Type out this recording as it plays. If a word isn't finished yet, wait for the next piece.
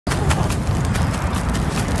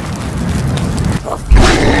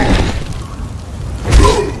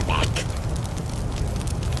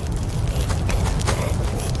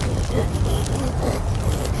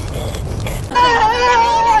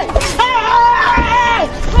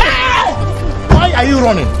you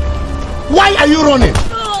running? Why are you running?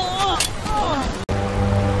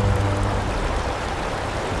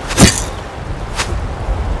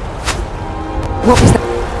 What was that?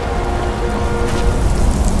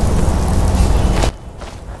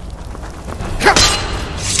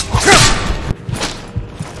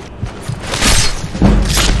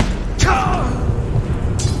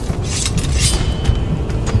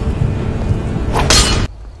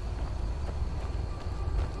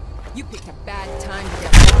 You picked a bad time to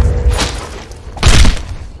get lost.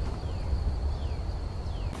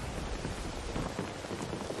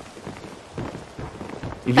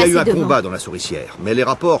 Il y a eu un combat dans la souricière, mais les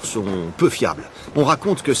rapports sont peu fiables. On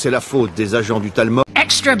raconte que c'est la faute des agents du Talmud.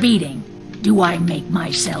 Extra beating. Do I make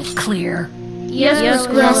myself clear? Yes, yes.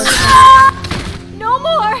 No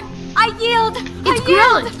more! I yield! It's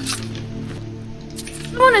Grillin!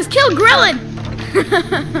 Someone has killed Grillin!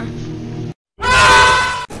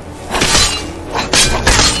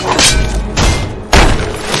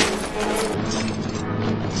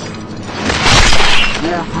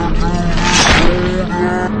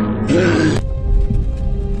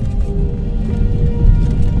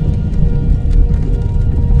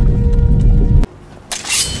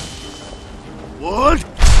 What?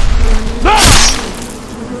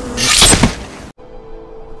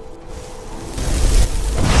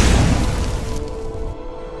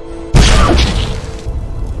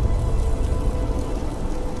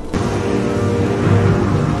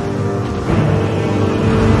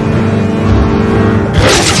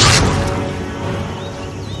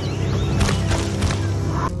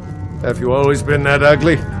 Have you always been that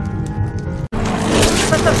ugly?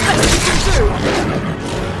 That's the best you can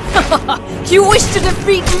do! You wish to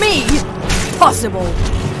defeat me? Possible.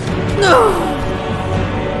 No.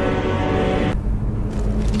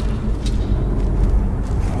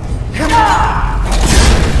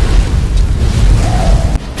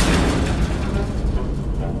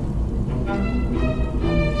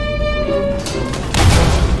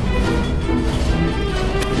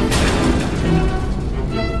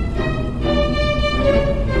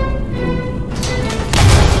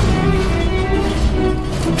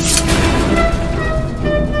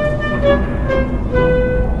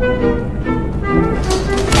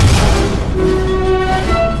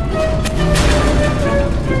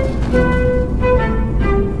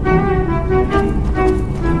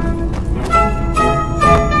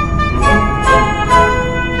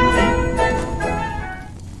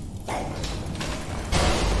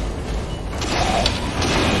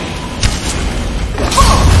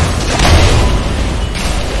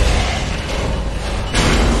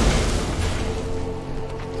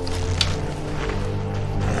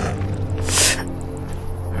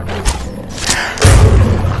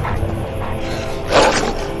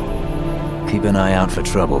 Keep an eye out for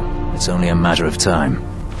trouble. It's only a matter of time.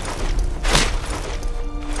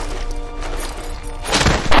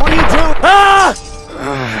 What are you doing? Ah!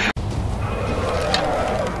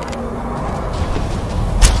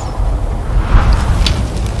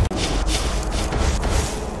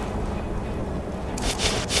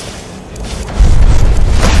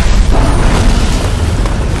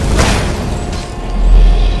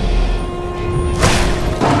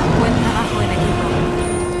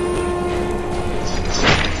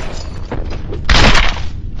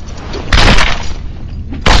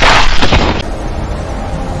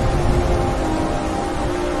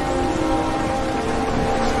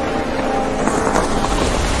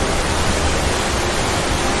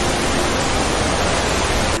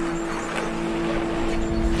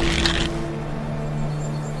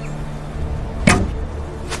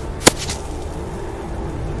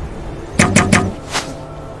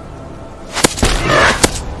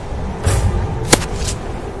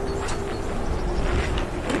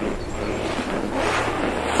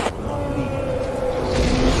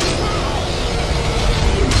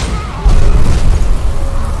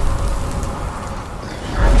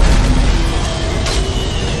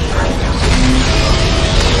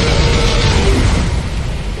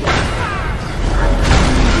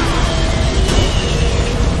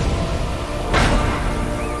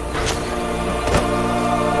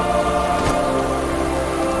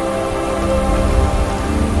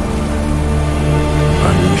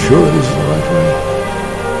 Sure this is the right way?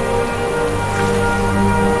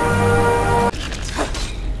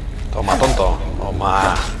 Toma, tonto.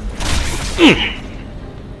 Toma.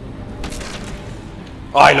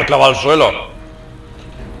 ¡Ay, lo he clavado al suelo!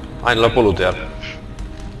 ¡Ay, no lo puedo lootear!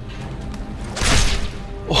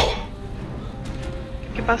 Oh.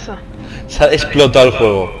 ¿Qué pasa? Se ha explotado el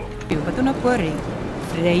juego. But do not worry.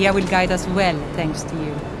 Freya will guide us well, thanks to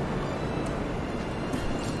you.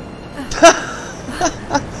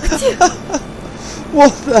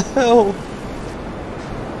 What the hell?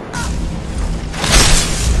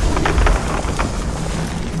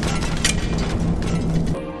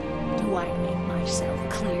 Do I make myself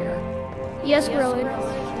clear? Yes, Growing.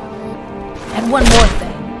 And one more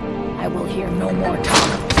thing. I will hear no more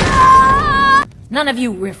talk. None of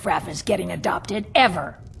you riffraff is getting adopted,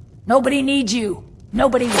 ever. Nobody needs you.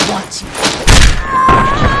 Nobody wants you.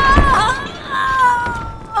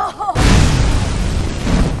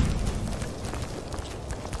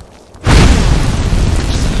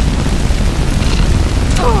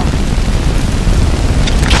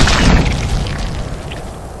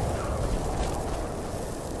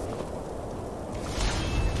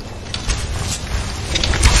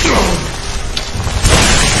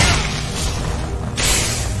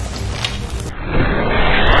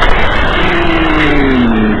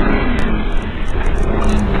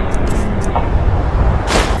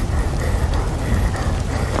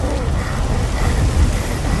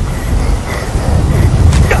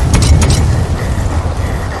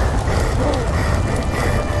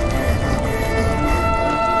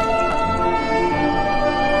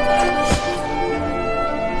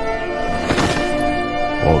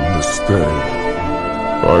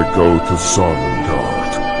 I go to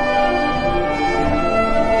Sonnengard.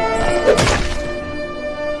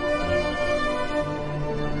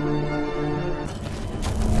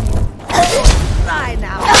 Die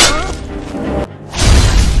now.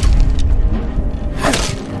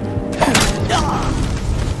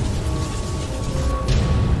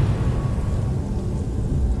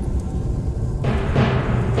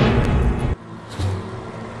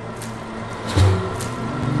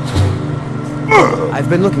 I've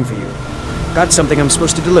been looking for you. Got something I'm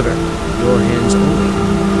supposed to deliver. Your hands only.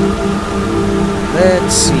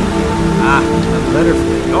 Let's see here. Ah, a letter from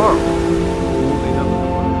the Jarl.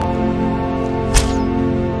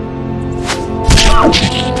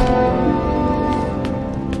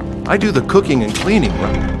 I do the cooking and cleaning.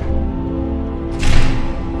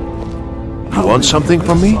 You want something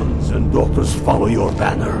from me? Sons and daughters follow your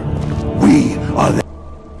banner. We are the...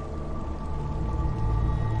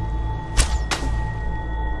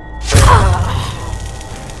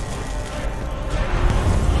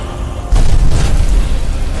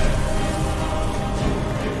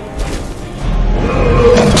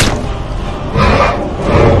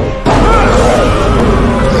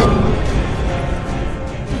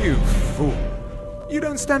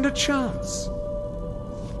 Stand a chance.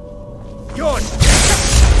 Yours!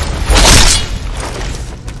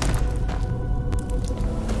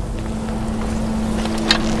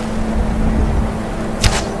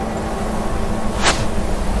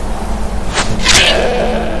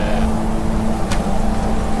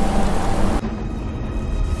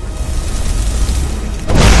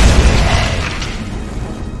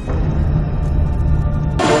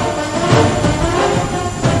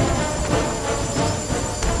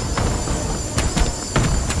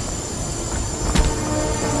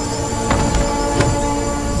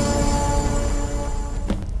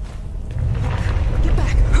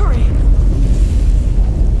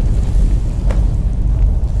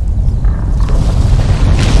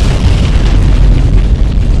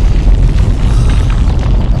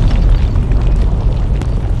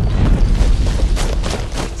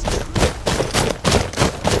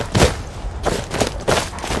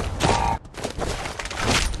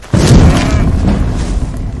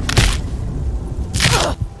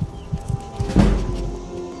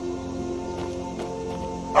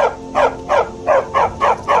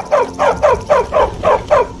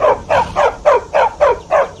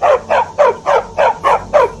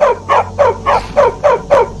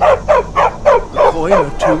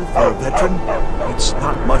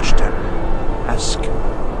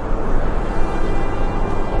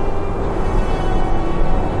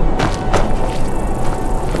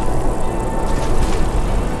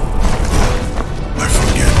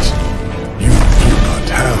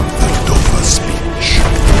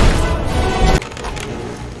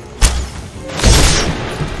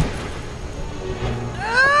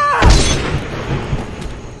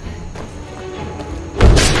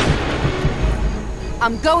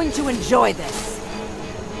 I'm going to enjoy this.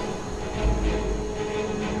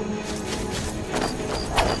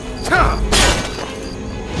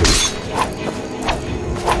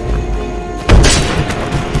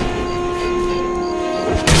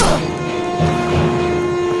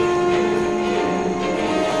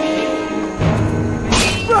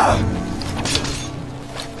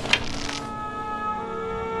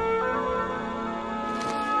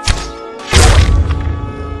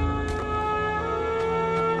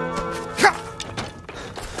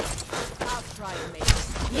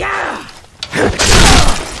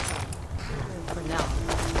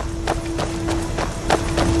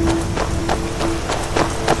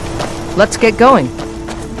 Let's get going.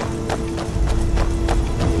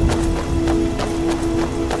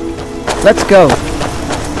 Let's go.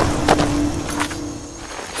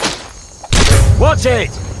 Watch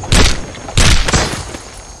it!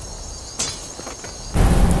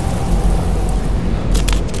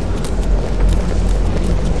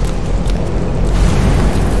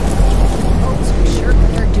 Those who shirk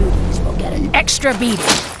their duties will get an extra beating.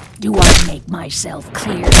 Do I make myself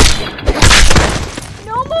clear?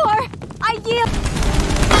 No more! I yield!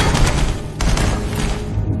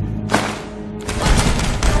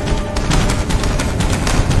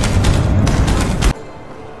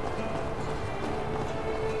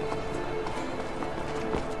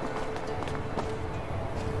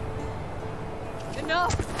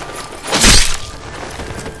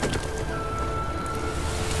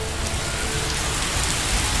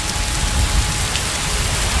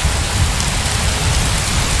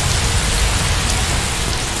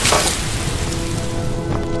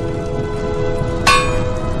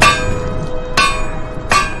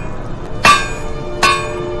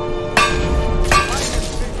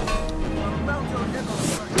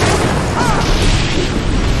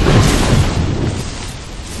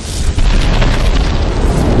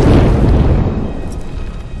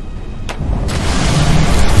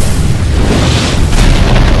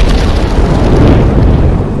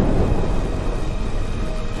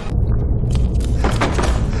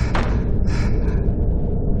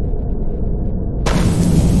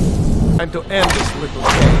 Time to end this little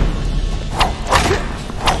game.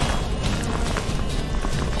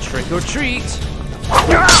 Trick or treat.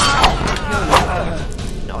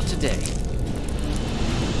 Not today.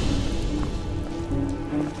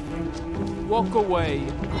 Walk away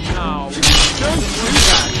now. Don't do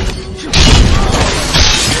that.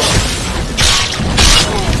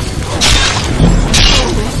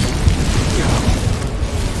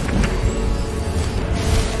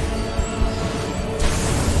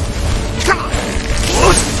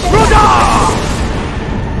 Fontuss,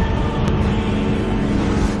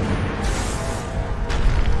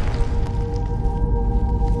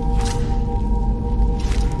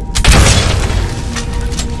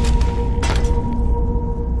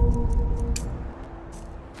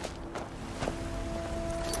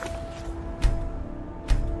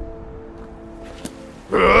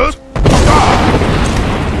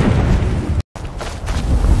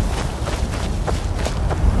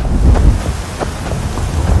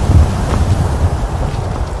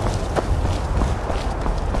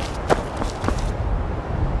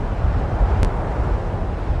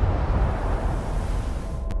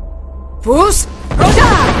 Roda!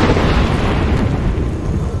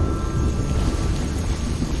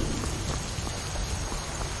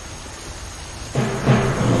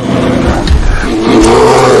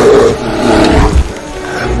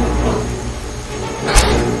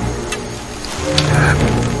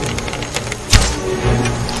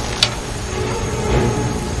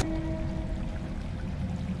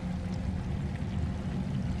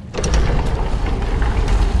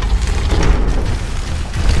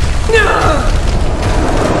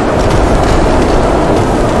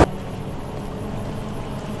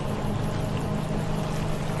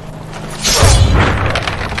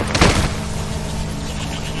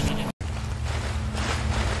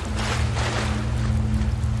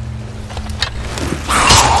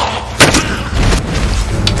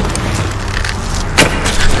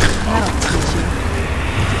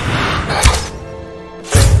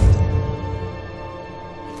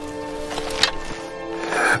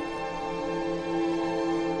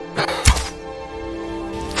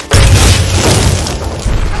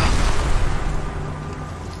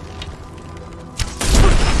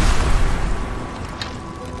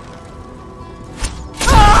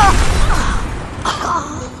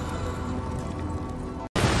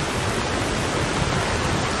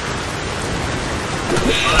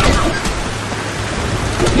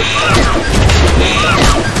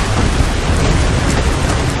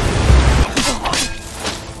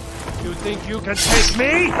 You think you can take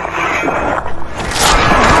me?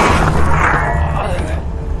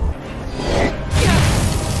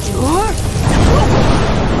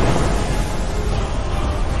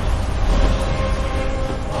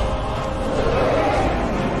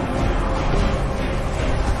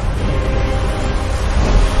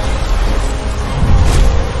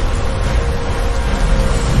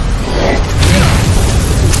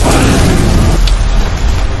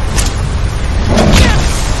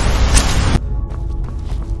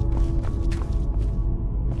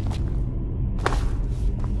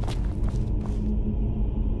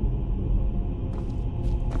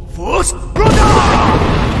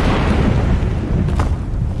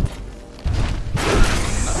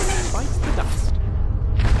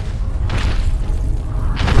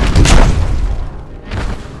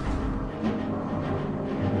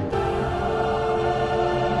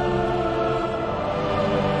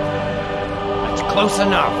 close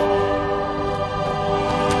enough.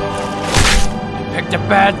 You picked a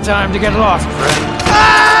bad time to get lost, friend.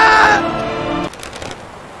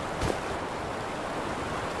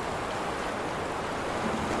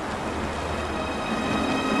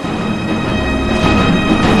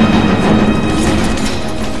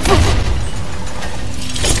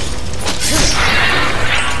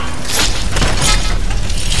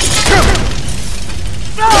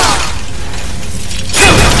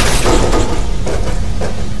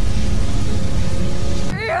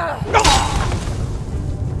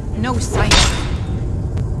 No sight.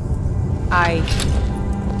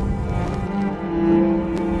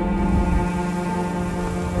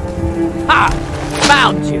 Ha!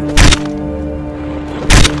 Found you!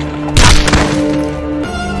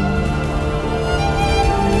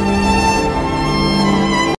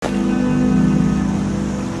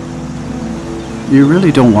 You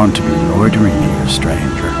really don't want to be loitering here,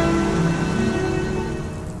 stranger.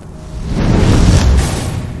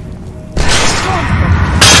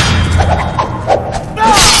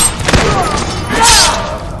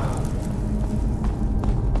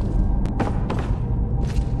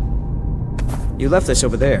 You left this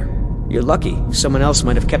over there. You're lucky. Someone else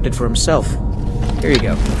might have kept it for himself. Here you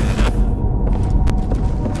go.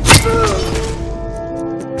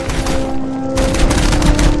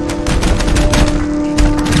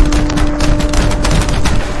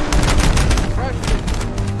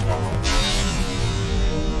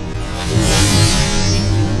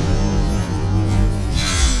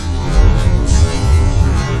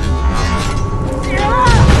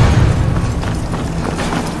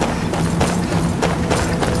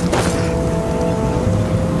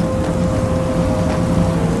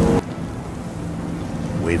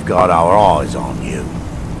 We've got our eyes on you.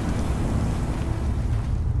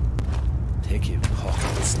 Take your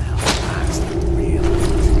pockets now. That's the real.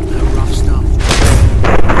 No rough stuff.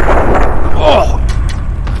 Oh!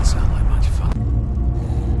 Doesn't sound like much fun.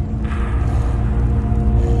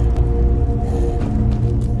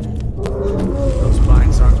 Those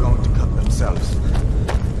vines aren't going to cut themselves.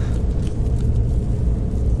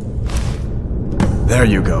 There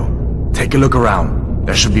you go. Take a look around.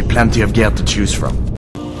 There should be plenty of gear to choose from.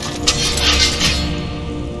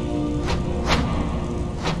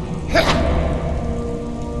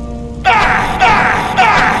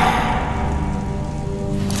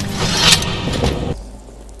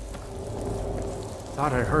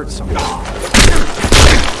 Thought I heard something.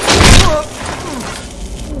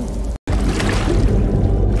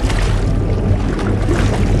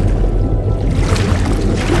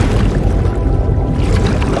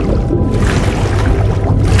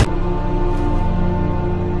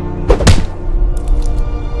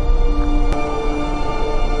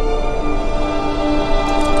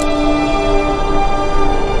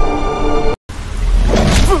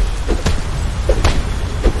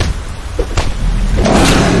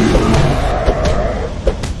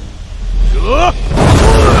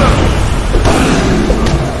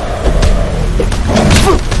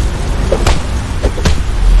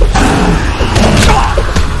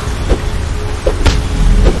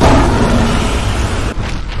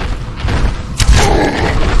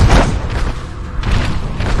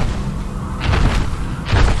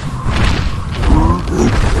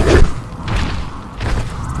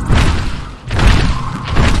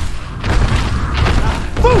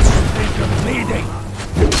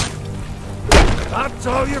 That's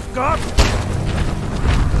all you've got?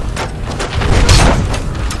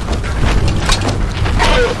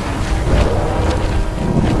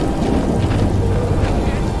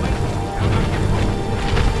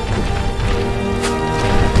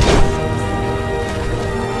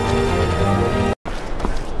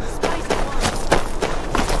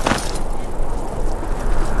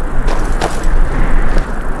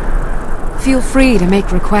 Feel free to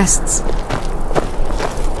make requests.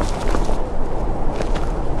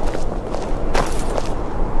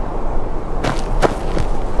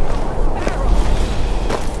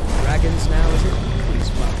 Dragons now, is it? Please,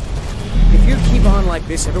 well. If you keep on like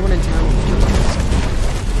this, everyone in town will feel like this.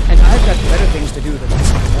 And I've got better things to do than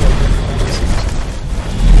listen to more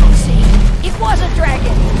You'll see. It was a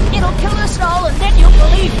dragon. It'll kill us all and then you'll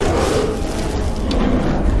believe it.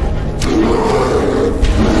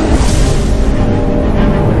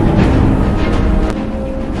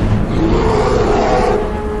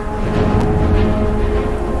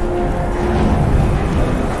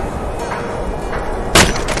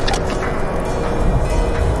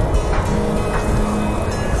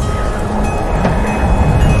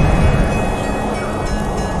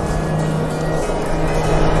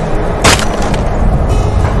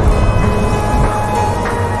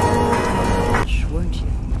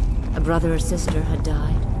 brother or sister had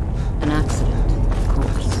died. An accident, of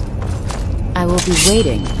course. I will be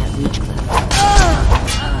waiting at Reachcliff.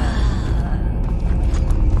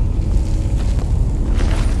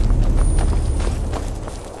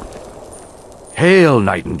 Hail,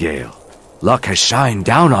 Nightingale! Luck has shined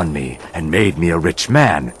down on me and made me a rich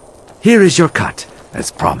man. Here is your cut,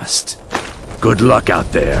 as promised. Good luck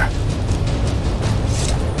out there.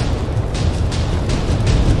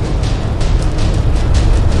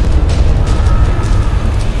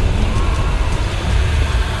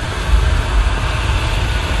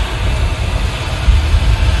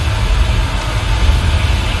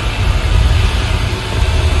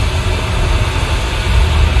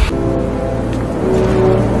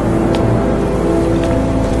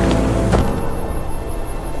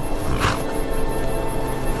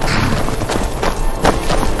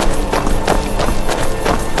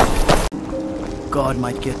 God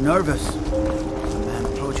might get nervous. A man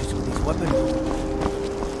approaches with his weapon.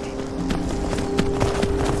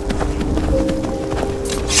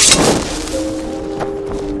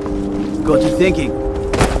 Got you thinking.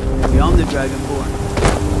 Maybe I'm the Dragonborn.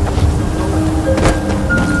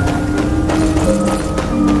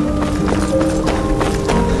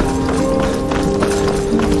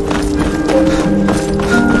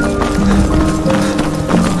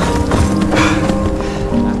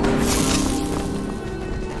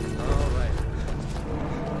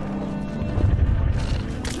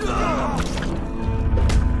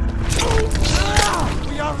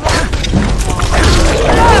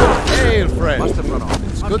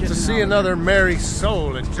 Good to see another merry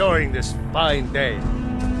soul enjoying this fine day.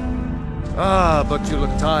 Ah, but you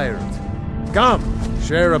look tired. Come,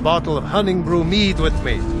 share a bottle of hunting brew mead with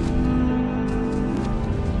me.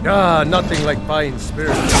 Ah, nothing like fine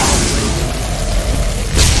spirits.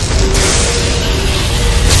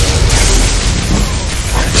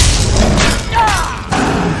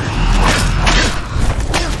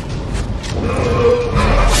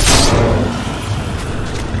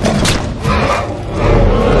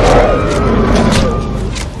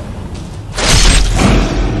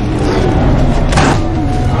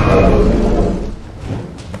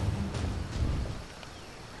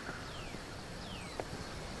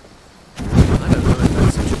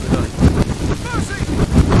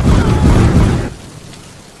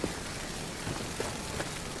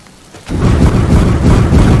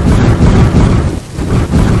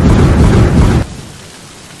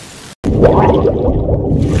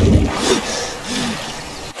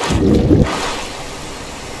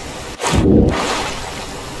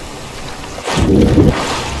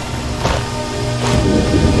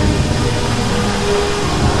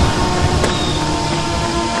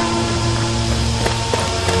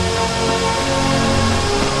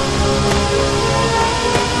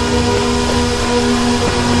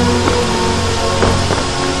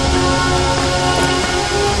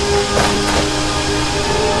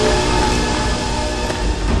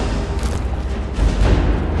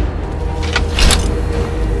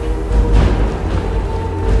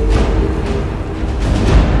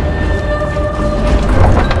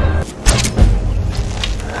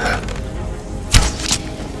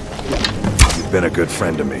 Been a good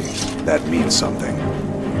friend to me. That means something.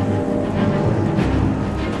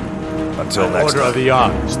 Until next Order of the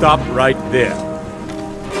Ark. Stop right there.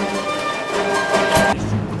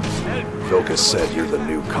 Vilkas said you're the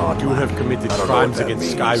new Carnage. You have committed crimes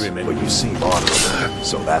against Skyrim, but you seem honorable,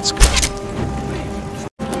 so that's good.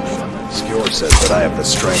 Skjor says that I have the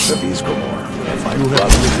strength of Ysgramor. If I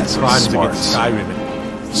committed crimes against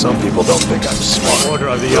Skyrim. Some people don't think I'm smart. Order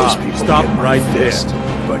of the Ark. Stop right there.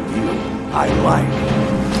 But you, I like.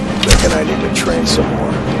 Reckon I need to train some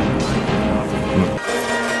more.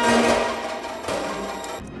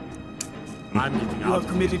 You have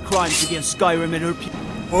committed crimes against Skyrim and her people.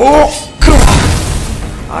 Oh!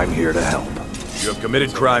 I'm here to help. You have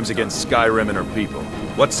committed crimes against Skyrim and her people.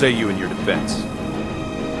 What say you in your defense?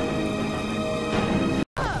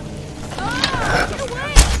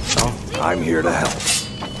 I'm here to help.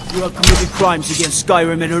 You have committed crimes against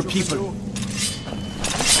Skyrim and her people.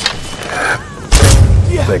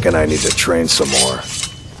 Thinking I need to train some more.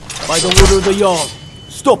 By the order of the Jarl,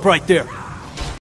 stop right there.